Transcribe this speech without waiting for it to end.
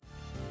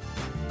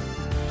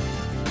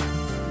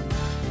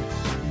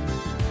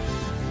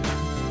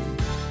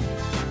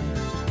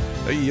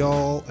Hey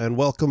y'all, and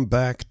welcome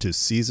back to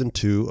Season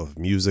 2 of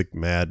Music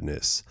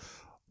Madness.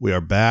 We are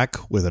back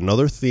with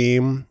another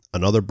theme,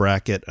 another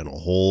bracket, and a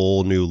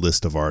whole new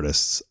list of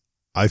artists.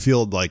 I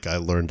feel like I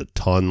learned a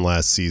ton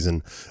last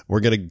season. We're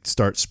going to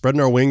start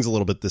spreading our wings a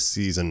little bit this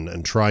season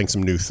and trying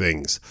some new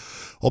things.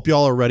 Hope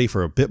y'all are ready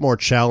for a bit more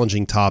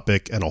challenging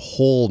topic and a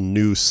whole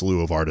new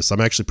slew of artists. I'm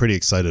actually pretty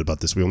excited about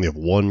this. We only have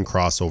one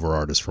crossover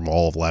artist from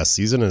all of last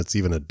season, and it's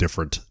even a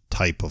different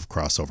type of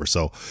crossover.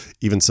 So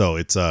even so,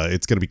 it's going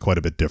to be quite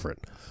a bit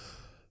different.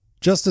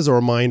 Just as a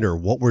reminder,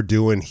 what we're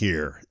doing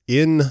here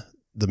in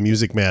the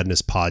Music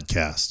Madness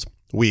podcast,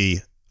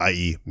 we,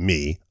 i.e.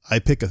 me, I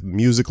pick a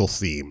musical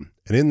theme.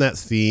 And in that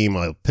theme,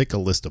 I'll pick a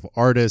list of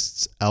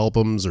artists,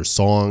 albums, or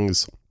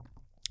songs,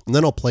 and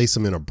then I'll place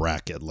them in a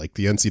bracket, like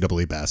the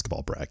NCAA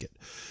basketball bracket.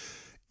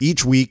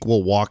 Each week,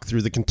 we'll walk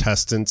through the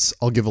contestants.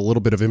 I'll give a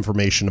little bit of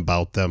information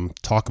about them,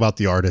 talk about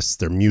the artists,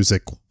 their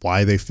music,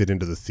 why they fit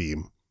into the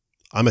theme.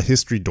 I'm a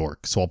history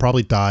dork, so I'll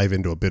probably dive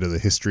into a bit of the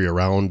history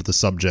around the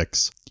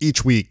subjects.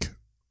 Each week,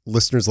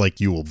 listeners like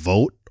you will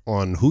vote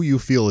on who you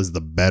feel is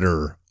the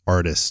better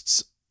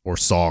artists or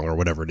song or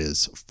whatever it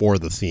is for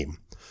the theme.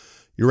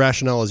 Your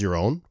rationale is your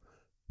own,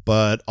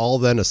 but I'll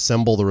then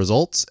assemble the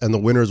results and the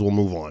winners will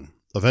move on.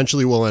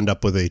 Eventually, we'll end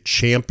up with a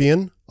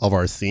champion of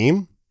our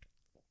theme.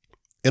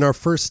 In our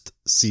first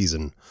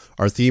season,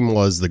 our theme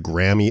was the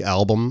Grammy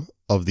Album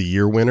of the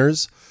Year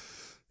winners.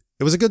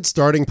 It was a good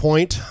starting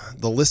point.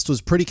 The list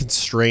was pretty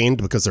constrained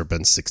because there have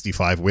been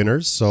 65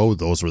 winners, so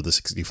those were the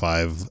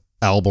 65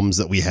 albums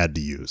that we had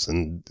to use.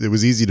 And it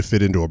was easy to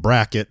fit into a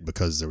bracket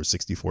because there were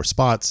 64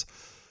 spots.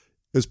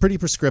 It was pretty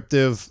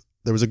prescriptive.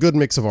 There was a good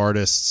mix of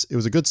artists. It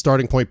was a good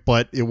starting point,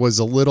 but it was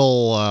a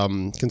little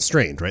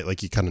constrained, right?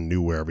 Like you kind of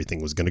knew where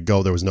everything was going to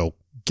go. There was no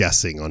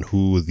guessing on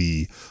who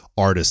the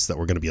artists that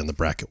were going to be on the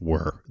bracket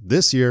were.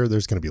 This year,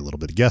 there's going to be a little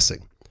bit of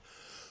guessing.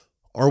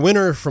 Our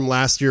winner from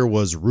last year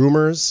was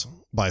Rumors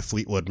by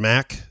Fleetwood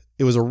Mac.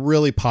 It was a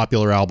really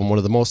popular album, one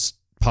of the most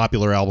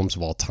popular albums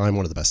of all time,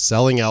 one of the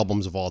best-selling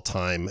albums of all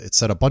time. It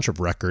set a bunch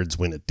of records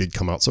when it did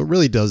come out, so it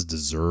really does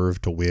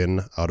deserve to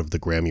win out of the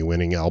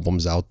Grammy-winning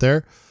albums out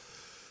there.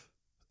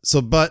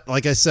 But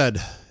like I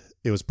said,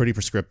 it was pretty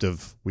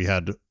prescriptive. We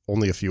had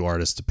only a few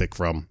artists to pick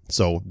from.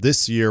 So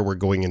this year we're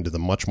going into the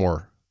much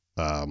more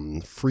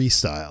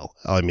freestyle,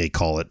 I may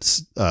call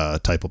it,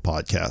 type of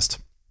podcast.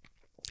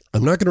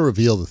 I'm not going to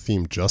reveal the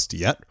theme just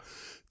yet.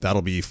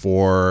 That'll be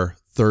for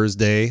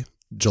Thursday,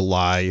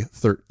 July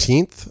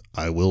 13th.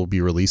 I will be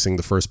releasing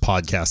the first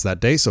podcast that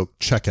day, so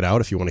check it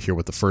out if you want to hear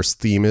what the first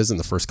theme is and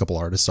the first couple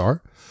artists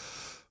are.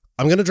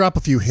 I'm going to drop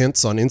a few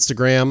hints on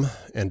Instagram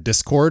and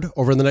Discord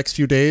over the next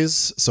few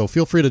days, so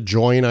feel free to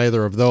join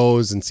either of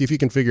those and see if you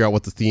can figure out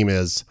what the theme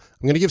is.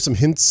 I'm going to give some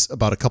hints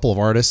about a couple of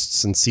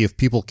artists and see if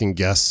people can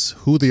guess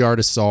who the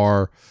artists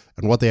are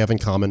and what they have in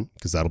common,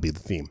 because that'll be the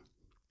theme.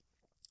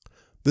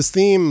 This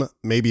theme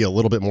may be a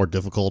little bit more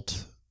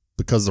difficult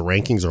because the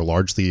rankings are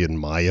largely, in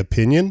my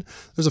opinion.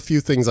 There's a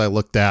few things I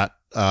looked at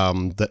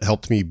that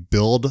helped me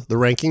build the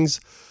rankings.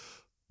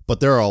 But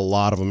there are a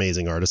lot of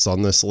amazing artists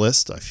on this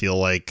list. I feel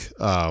like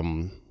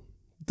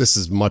this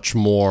is much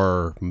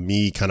more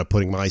me kind of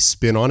putting my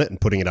spin on it and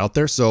putting it out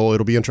there. So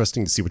it'll be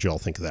interesting to see what you all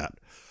think of that.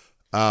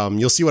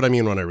 You'll see what I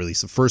mean when I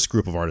release the first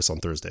group of artists on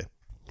Thursday.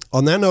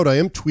 On that note, I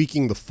am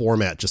tweaking the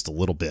format just a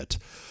little bit.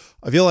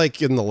 I feel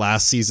like in the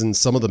last season,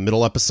 some of the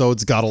middle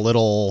episodes got a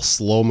little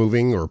slow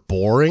moving or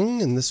boring.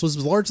 And this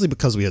was largely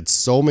because we had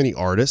so many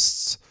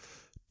artists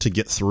to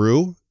get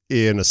through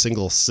in a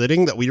single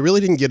sitting that we really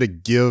didn't get to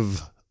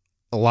give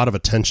a lot of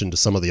attention to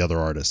some of the other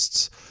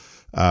artists.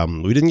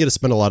 We didn't get to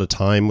spend a lot of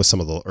time with some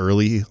of the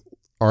early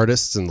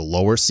artists and the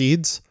lower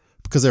seeds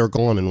because they were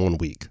gone in 1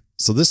 week.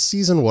 So this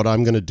season, what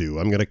I'm going to do,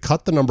 I'm going to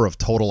cut the number of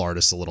total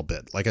artists a little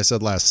bit. Like I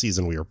said, last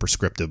season, we were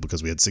prescriptive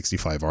because we had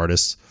 65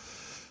 artists.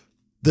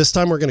 This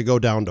time, we're going to go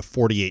down to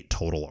 48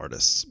 total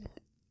artists.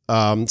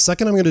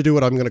 Second, I'm going to do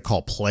what I'm going to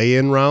call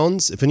play-in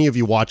rounds. If any of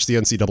you watch the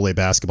NCAA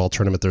basketball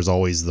tournament, there's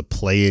always the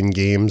play-in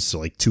games. So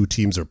like two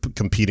teams are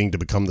competing to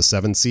become the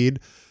 7 seed.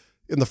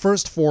 In the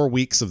first 4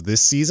 weeks of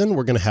this season,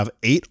 we're going to have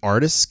 8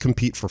 artists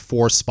compete for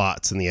 4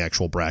 spots in the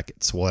actual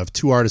brackets. We'll have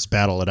 2 artists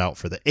battle it out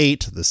for the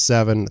 8, the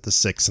 7, the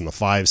 6, and the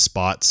 5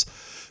 spots.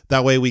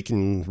 That way we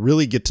can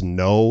really get to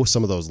know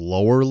some of those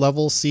lower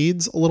level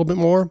seeds a little bit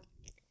more.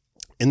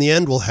 In the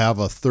end, we'll have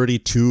a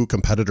 32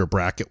 competitor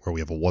bracket where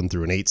we have a 1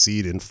 through an 8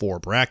 seed in 4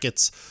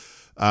 brackets.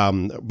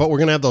 But we're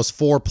going to have those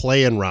 4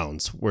 play-in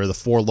rounds where the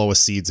 4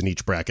 lowest seeds in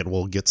each bracket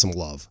will get some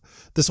love.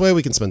 This way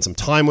we can spend some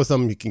time with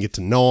them. You can get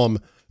to know them.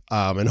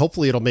 And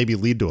hopefully it'll maybe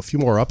lead to a few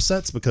more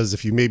upsets, because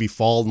if you maybe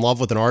fall in love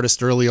with an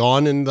artist early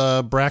on in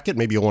the bracket,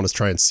 maybe you'll want to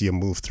try and see him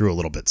move through a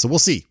little bit. So we'll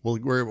see.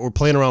 We're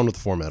playing around with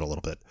the format a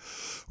little bit.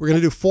 We're going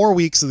to do 4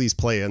 weeks of these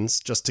play-ins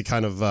just to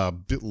kind of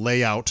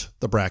lay out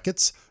the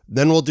brackets.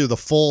 Then we'll do the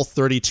full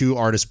 32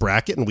 artist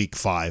bracket in week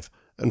 5.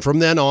 And from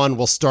then on,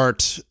 we'll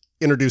start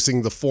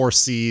introducing the 4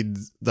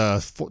 seeds,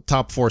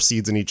 top 4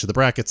 seeds in each of the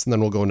brackets. And then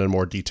we'll go into a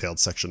more detailed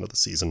section of the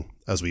season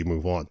as we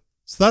move on.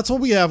 So that's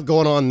what we have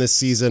going on this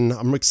season.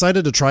 I'm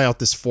excited to try out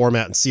this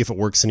format and see if it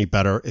works any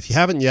better. If you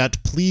haven't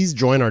yet, please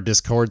join our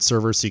Discord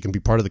server so you can be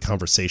part of the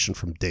conversation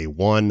from day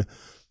one.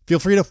 Feel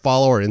free to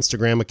follow our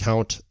Instagram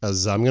account,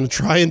 as I'm going to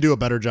try and do a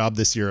better job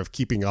this year of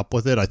keeping up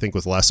with it. I think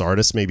with less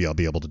artists, maybe I'll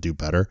be able to do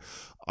better.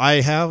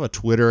 I have a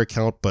Twitter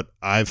account, but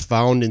I've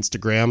found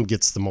Instagram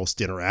gets the most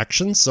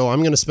interaction, so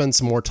I'm going to spend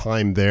some more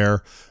time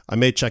there. I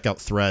may check out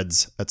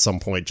Threads at some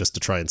point just to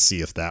try and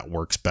see if that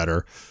works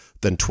better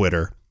than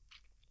Twitter.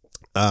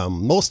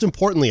 Most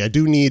importantly, I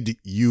do need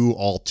you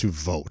all to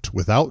vote.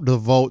 Without the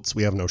votes,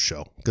 we have no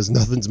show because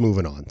nothing's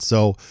moving on.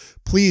 So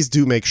please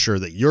do make sure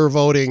that you're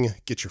voting.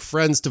 Get your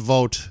friends to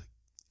vote.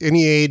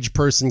 Any age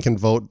person can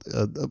vote.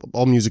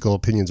 All musical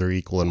opinions are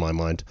equal in my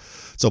mind.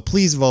 So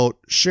please vote,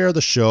 share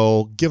the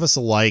show, give us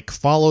a like,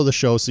 follow the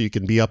show so you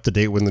can be up to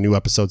date when the new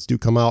episodes do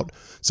come out.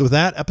 So with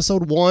that,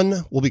 episode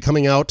 1 will be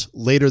coming out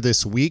later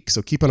this week.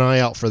 So keep an eye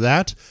out for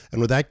that.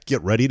 And with that,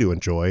 get ready to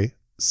enjoy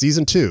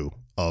season 2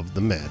 of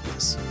The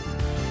Madness.